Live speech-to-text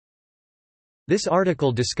This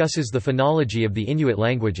article discusses the phonology of the Inuit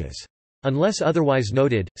languages. Unless otherwise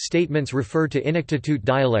noted, statements refer to Inupiatun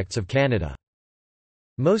dialects of Canada.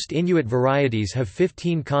 Most Inuit varieties have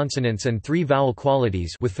 15 consonants and 3 vowel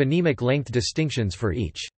qualities with phonemic length distinctions for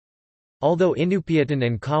each. Although Inupiatun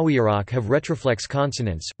and Qawiaraq have retroflex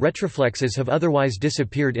consonants, retroflexes have otherwise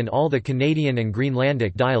disappeared in all the Canadian and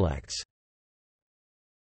Greenlandic dialects.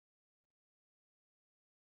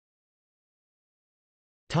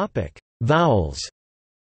 Vowels.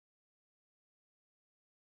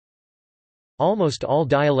 Almost all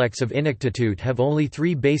dialects of Inupiatun have only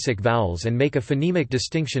 3 basic vowels and make a phonemic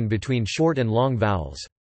distinction between short and long vowels.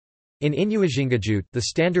 In Inupiatun, the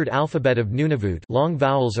standard alphabet of Nunavut, long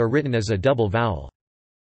vowels are written as a double vowel.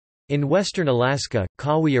 In western Alaska,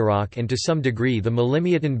 Qawiaraq and to some degree the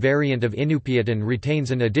Nunavimmiutun variant of Inupiatun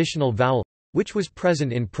retains an additional vowel, which was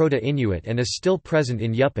present in Proto-Inuit and is still present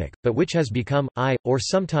in Yupik, but which has become I, or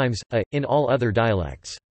sometimes a, in all other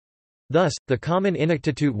dialects. Thus, the common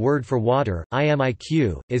Inuktitut word for water,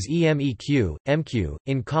 imiq, is emeq, mq,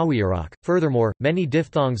 in Qawiaraq. Furthermore, many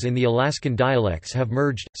diphthongs in the Alaskan dialects have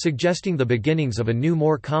merged, suggesting the beginnings of a new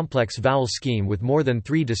more complex vowel scheme with more than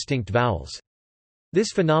 3 distinct vowels.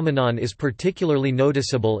 This phenomenon is particularly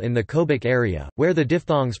noticeable in the Quebec area, where the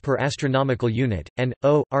diphthongs per astronomical unit, and,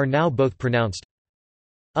 o, are now both pronounced.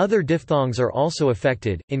 Other diphthongs are also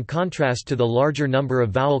affected, in contrast to the larger number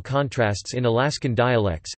of vowel contrasts in Alaskan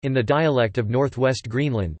dialects. In the dialect of northwest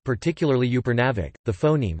Greenland, particularly Upernavik, the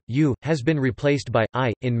phoneme u has been replaced by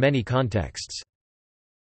I in many contexts.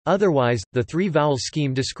 Otherwise, the 3-vowel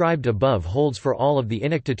scheme described above holds for all of the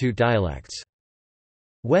Inuktitut dialects.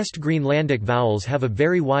 West Greenlandic vowels have a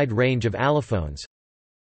very wide range of allophones.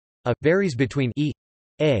 A varies between e,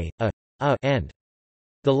 a, and.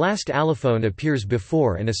 The last allophone appears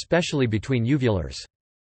before and especially between uvulars.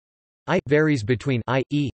 I varies between I,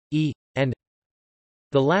 e, and.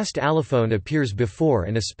 The last allophone appears before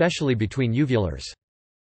and especially between uvulars.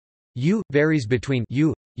 U varies between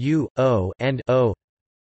u, o, and o.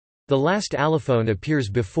 The last allophone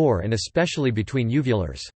appears before and especially between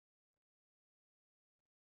uvulars.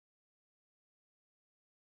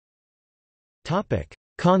 Topic: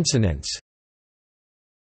 Consonants.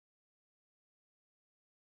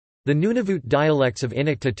 The Nunavut dialects of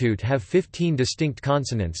Inuktitut have 15 distinct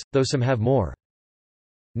consonants, though some have more.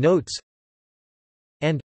 Notes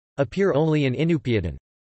and appear only in Inupiatun.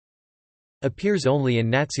 Appears only in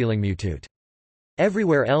Nunavimmiutut.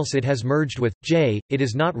 Everywhere else it has merged with j, it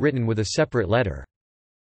is not written with a separate letter.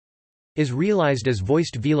 Is realized as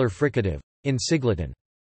voiced velar fricative in Sigleton.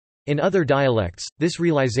 In other dialects, this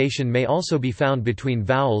realization may also be found between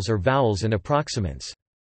vowels or vowels and approximants.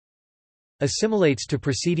 Assimilates to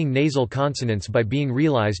preceding nasal consonants by being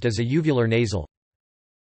realized as a uvular nasal.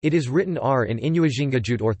 It is written R in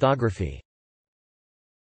Inupiatun orthography.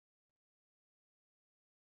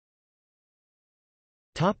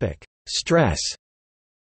 Stress.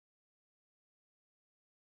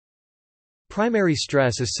 Primary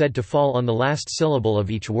stress is said to fall on the last syllable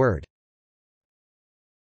of each word.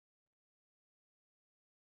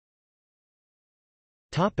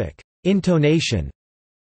 Intonation.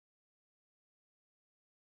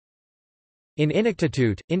 In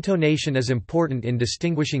Inuktitut, intonation is important in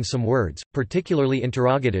distinguishing some words, particularly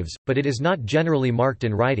interrogatives, but it is not generally marked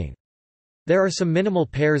in writing. There are some minimal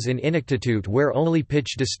pairs in Inuktitut where only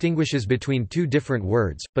pitch distinguishes between 2 different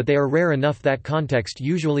words, but they are rare enough that context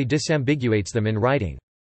usually disambiguates them in writing.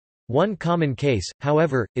 One common case,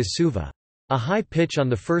 however, is suva. A high pitch on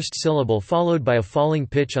the first syllable followed by a falling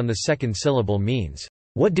pitch on the second syllable means,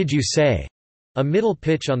 "What did you say?" A middle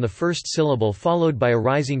pitch on the first syllable followed by a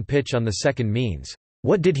rising pitch on the second means,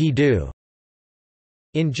 "What did he do?"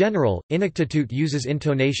 In general, Inuktitut uses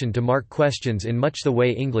intonation to mark questions in much the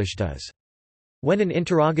way English does. When an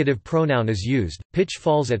interrogative pronoun is used, pitch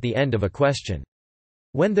falls at the end of a question.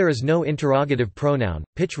 When there is no interrogative pronoun,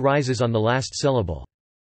 pitch rises on the last syllable.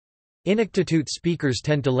 Inuktitut speakers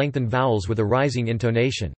tend to lengthen vowels with a rising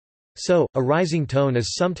intonation. So, a rising tone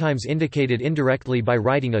is sometimes indicated indirectly by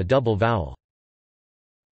writing a double vowel.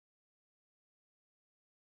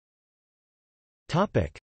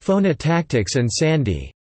 Phonotactics and Sandhi.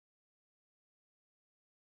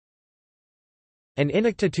 An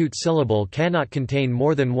Inuktitut syllable cannot contain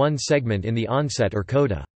more than one segment in the onset or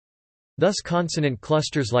coda. Thus consonant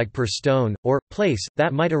clusters like per stone, or place,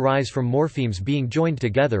 that might arise from morphemes being joined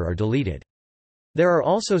together are deleted. There are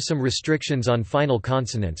also some restrictions on final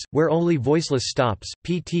consonants, where only voiceless stops,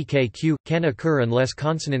 ptkq, can occur unless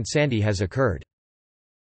consonant sandhi has occurred.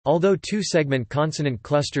 Although 2-segment consonant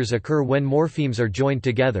clusters occur when morphemes are joined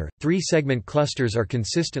together, 3-segment clusters are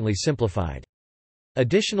consistently simplified.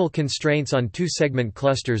 Additional constraints on two-segment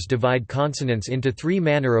clusters divide consonants into three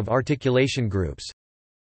manner of articulation groups.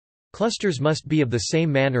 Clusters must be of the same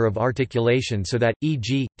manner of articulation so that,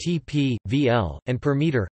 e.g., tp, vl, and per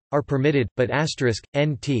meter are permitted, but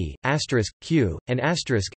 *nt, *q, and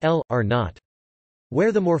 *l are not.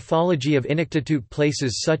 Where the morphology of Inuktitut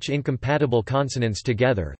places such incompatible consonants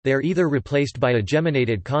together, they are either replaced by a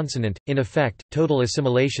geminated consonant, in effect, total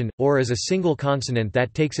assimilation, or as a single consonant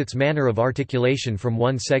that takes its manner of articulation from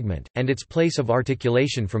one segment, and its place of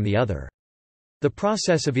articulation from the other. The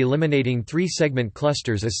process of eliminating three-segment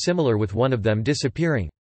clusters is similar with one of them disappearing.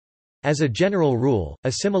 As a general rule,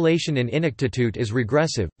 assimilation in Inuktitut is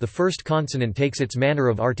regressive, the first consonant takes its manner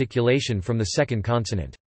of articulation from the second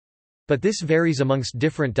consonant. But this varies amongst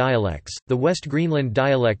different dialects. The West Greenland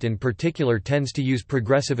dialect in particular tends to use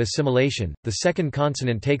progressive assimilation, the second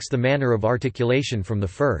consonant takes the manner of articulation from the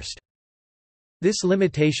first. This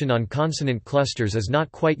limitation on consonant clusters is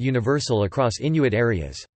not quite universal across Inuit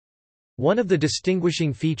areas. One of the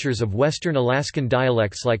distinguishing features of Western Alaskan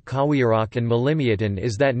dialects like Qawiaraq and Nunavimmiutun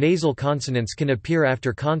is that nasal consonants can appear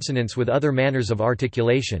after consonants with other manners of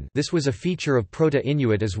articulation. This was a feature of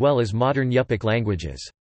Proto-Inuit as well as modern Yupik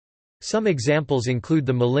languages. Some examples include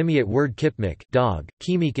the Nunavimmiut word kipmik dog,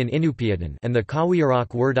 kimik in Inupiatun, and the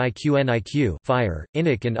Qawiaraq word iqnik fire,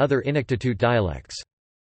 Inuk in other Inuktitut dialects.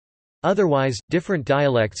 Otherwise, different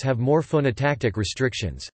dialects have more phonotactic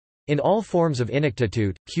restrictions. In all forms of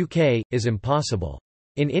Inuktitut, qk is impossible.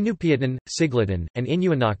 In Inupiatun, Siglaton, and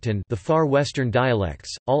Inuinnaqtun, the far western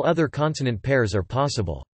dialects, all other consonant pairs are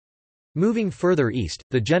possible. Moving further east,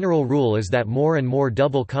 the general rule is that more and more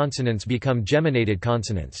double consonants become geminated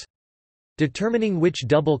consonants. Determining which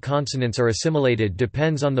double consonants are assimilated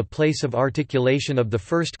depends on the place of articulation of the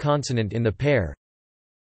first consonant in the pair.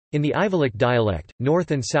 In the Ivalik dialect,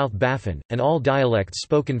 North and South Baffin, and all dialects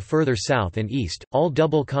spoken further south and east, all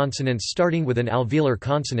double consonants starting with an alveolar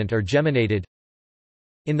consonant are geminated.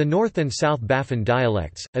 In the North and South Baffin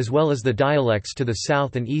dialects, as well as the dialects to the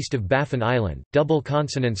south and east of Baffin Island, double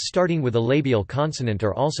consonants starting with a labial consonant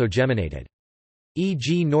are also geminated.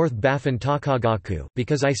 E.g. North Baffin Takagaku,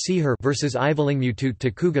 because I see her versus Nunavimmiutut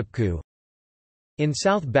Takugapku. In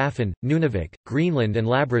South Baffin, Nunavik, Greenland and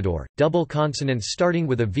Labrador, double consonants starting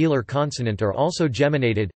with a velar consonant are also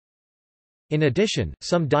geminated. In addition,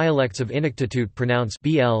 some dialects of Inuktitut pronounce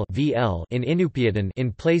bl vl in Inupiatun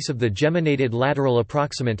in place of the geminated lateral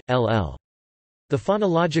approximant, ll. The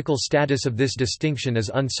phonological status of this distinction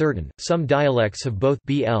is uncertain, some dialects have both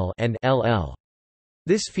bl and ll.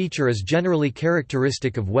 This feature is generally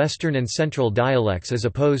characteristic of Western and Central dialects as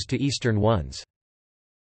opposed to Eastern ones.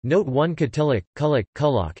 Note 1 Katilik, Kulak,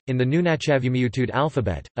 Kulak. In the Nunavimmiutut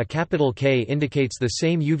alphabet, a capital K indicates the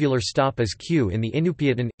same uvular stop as Q in the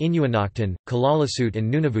Inupiatun, Inuinnaqtun, Qalalisut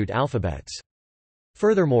and Nunavut alphabets.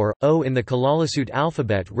 Furthermore, O in the Qalalisut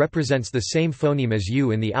alphabet represents the same phoneme as U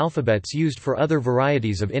in the alphabets used for other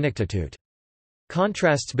varieties of Inuktitut.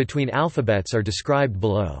 Contrasts between alphabets are described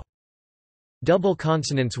below. Double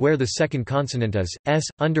consonants where the second consonant is s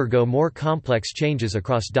undergo more complex changes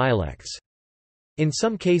across dialects. In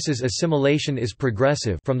some cases assimilation is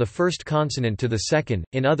progressive from the first consonant to the second,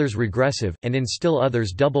 in others regressive, and in still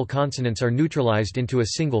others double consonants are neutralized into a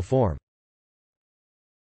single form.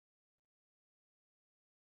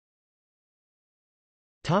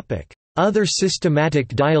 Other systematic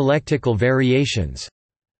dialectical variations.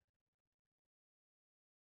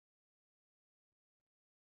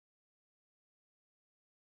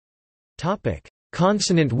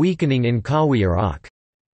 Consonant weakening in Qawiaraq.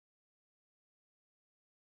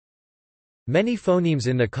 Many phonemes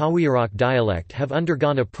in the Qawiaraq dialect have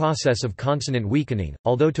undergone a process of consonant weakening,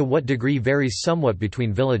 although to what degree varies somewhat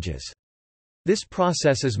between villages. This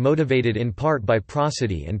process is motivated in part by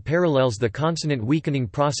prosody and parallels the consonant weakening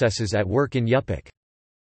processes at work in Yupik.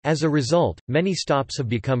 As a result, many stops have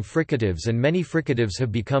become fricatives and many fricatives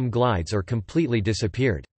have become glides or completely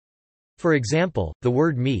disappeared. For example, the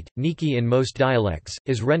word meat, niki in most dialects,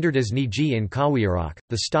 is rendered as niji in Qawiaraq.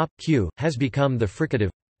 The stop, q, has become the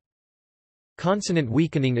fricative. Consonant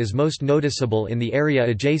weakening is most noticeable in the area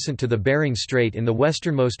adjacent to the Bering Strait in the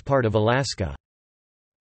westernmost part of Alaska.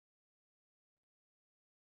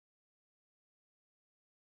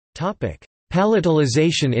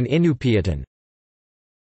 Palatalization in Inupiatun.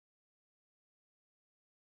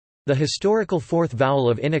 The historical fourth vowel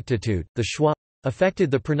of Inuktitut, the schwa,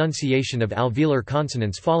 affected the pronunciation of alveolar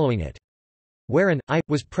consonants following it. Where an I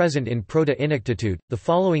was present in Proto-Inuktitut, the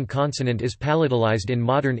following consonant is palatalized in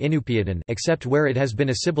modern Inupiatun except where it has been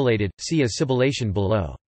assibilated, see Assibilation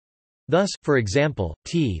below. Thus, for example,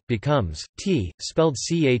 t becomes t, spelled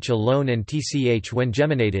ch alone and tch when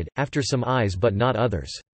geminated, after some i's but not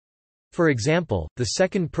others. For example, the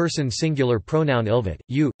second-person singular pronoun ilvit,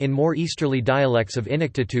 u, in more easterly dialects of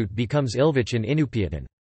Inuktitut becomes ilvich in Inupiatun.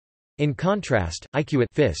 In contrast, iquit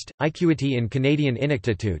fist, iquity in Canadian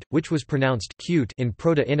Inuktitut, which was pronounced cute in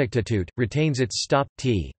Proto-Inuktitut, retains its stop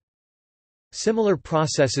t. Similar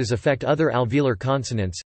processes affect other alveolar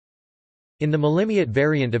consonants. In the Melimiut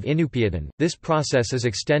variant of Inupiatun, this process is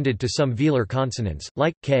extended to some velar consonants,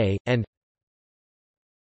 like k, and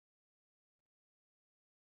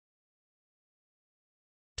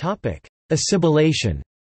Assibilation.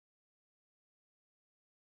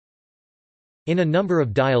 In a number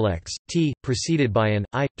of dialects, t, preceded by an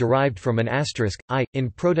I, derived from an asterisk, I, in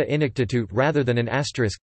Proto-Inuktitut rather than an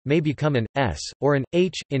asterisk, may become an s, or an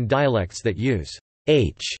h, in dialects that use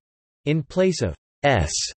h in place of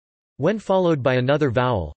s when followed by another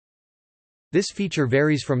vowel. This feature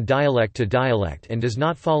varies from dialect to dialect and does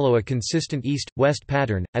not follow a consistent east-west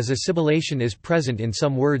pattern, as assibilation is present in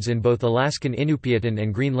some words in both Alaskan Inupiatun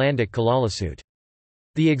and Greenlandic Qawiaraq.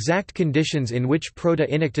 The exact conditions in which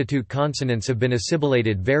Proto-Inuktitut consonants have been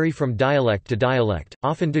assimilated vary from dialect to dialect,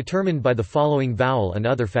 often determined by the following vowel and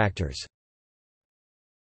other factors.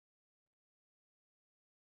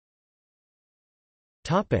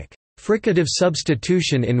 Fricative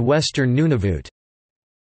substitution in Western Nunavut.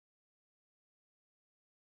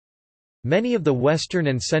 Many of the western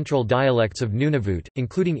and central dialects of Nunavut,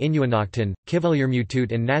 including Inupiatun,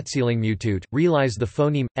 Qawiaraq and Nunavimmiutut, realize the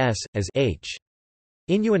phoneme s as h.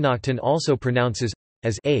 Inupiatun also pronounces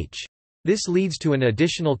as h. This leads to an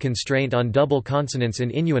additional constraint on double consonants in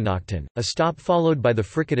Inupiatun. A stop followed by the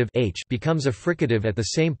fricative h becomes a fricative at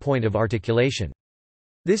the same point of articulation.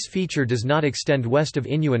 This feature does not extend west of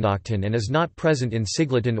Inupiatun and is not present in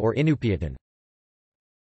Siglitun or Inupiatun.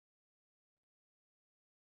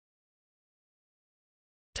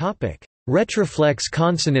 Retroflex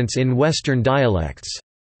consonants in Western dialects.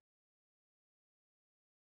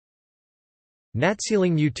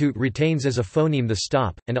 Nunavimmiutut retains as a phoneme the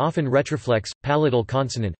stop, and often retroflex, palatal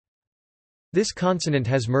consonant. This consonant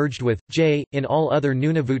has merged with j in all other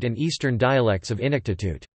Nunavut and eastern dialects of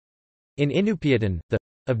Inuktitut. In Inupiatun, the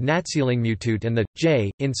of Nunavimmiutut and the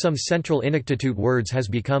j in some central Inuktitut words has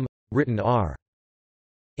become written r.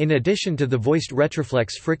 In addition to the voiced retroflex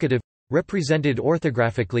fricative represented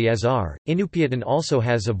orthographically as r, Inupiatun also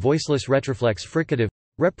has a voiceless retroflex fricative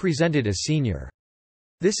represented as senior.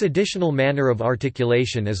 This additional manner of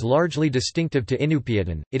articulation is largely distinctive to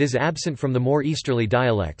Inupiatun. It is absent from the more easterly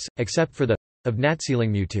dialects, except for the of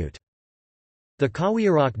Nunavimmiutut. The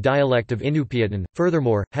Qawiaraq dialect of Inupiatun,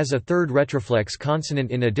 furthermore, has a third retroflex consonant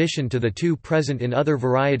in addition to the two present in other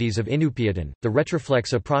varieties of Inupiatun, the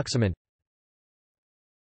retroflex approximant.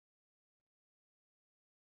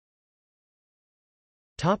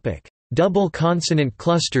 Double consonant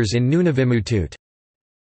clusters in Nunavimmiutut.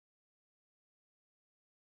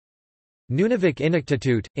 Nunavik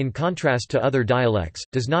Inuktitut, in contrast to other dialects,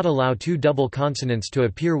 does not allow two double consonants to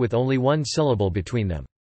appear with only one syllable between them.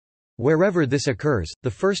 Wherever this occurs, the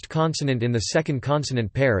first consonant in the second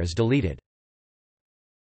consonant pair is deleted.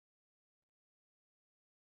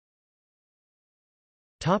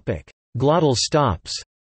 Glottal stops.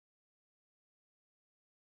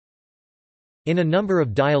 In a number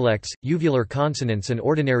of dialects, uvular consonants and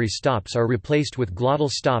ordinary stops are replaced with glottal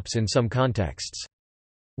stops in some contexts.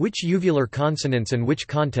 Which uvular consonants and which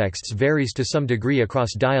contexts varies to some degree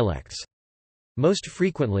across dialects. Most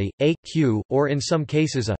frequently, a, q, or in some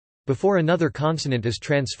cases a, before another consonant is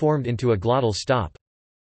transformed into a glottal stop.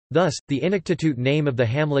 Thus, the Inuktitut name of the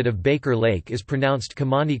hamlet of Baker Lake is pronounced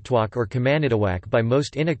Kamanitwak or Kamanitawak by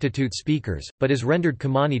most Inuktitut speakers, but is rendered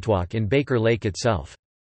Kamanitwak in Baker Lake itself.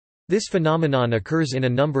 This phenomenon occurs in a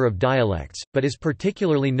number of dialects, but is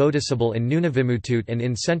particularly noticeable in Nunavimmiutut and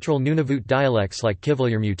in central Nunavut dialects like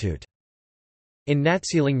Qawiaraq. In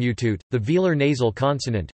Nunavimmiutut, the velar nasal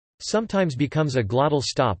consonant sometimes becomes a glottal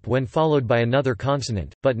stop when followed by another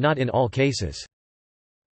consonant, but not in all cases.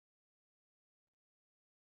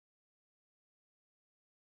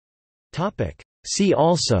 See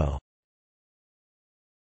also: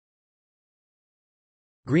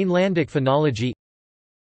 Greenlandic phonology,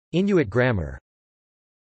 Inuit grammar.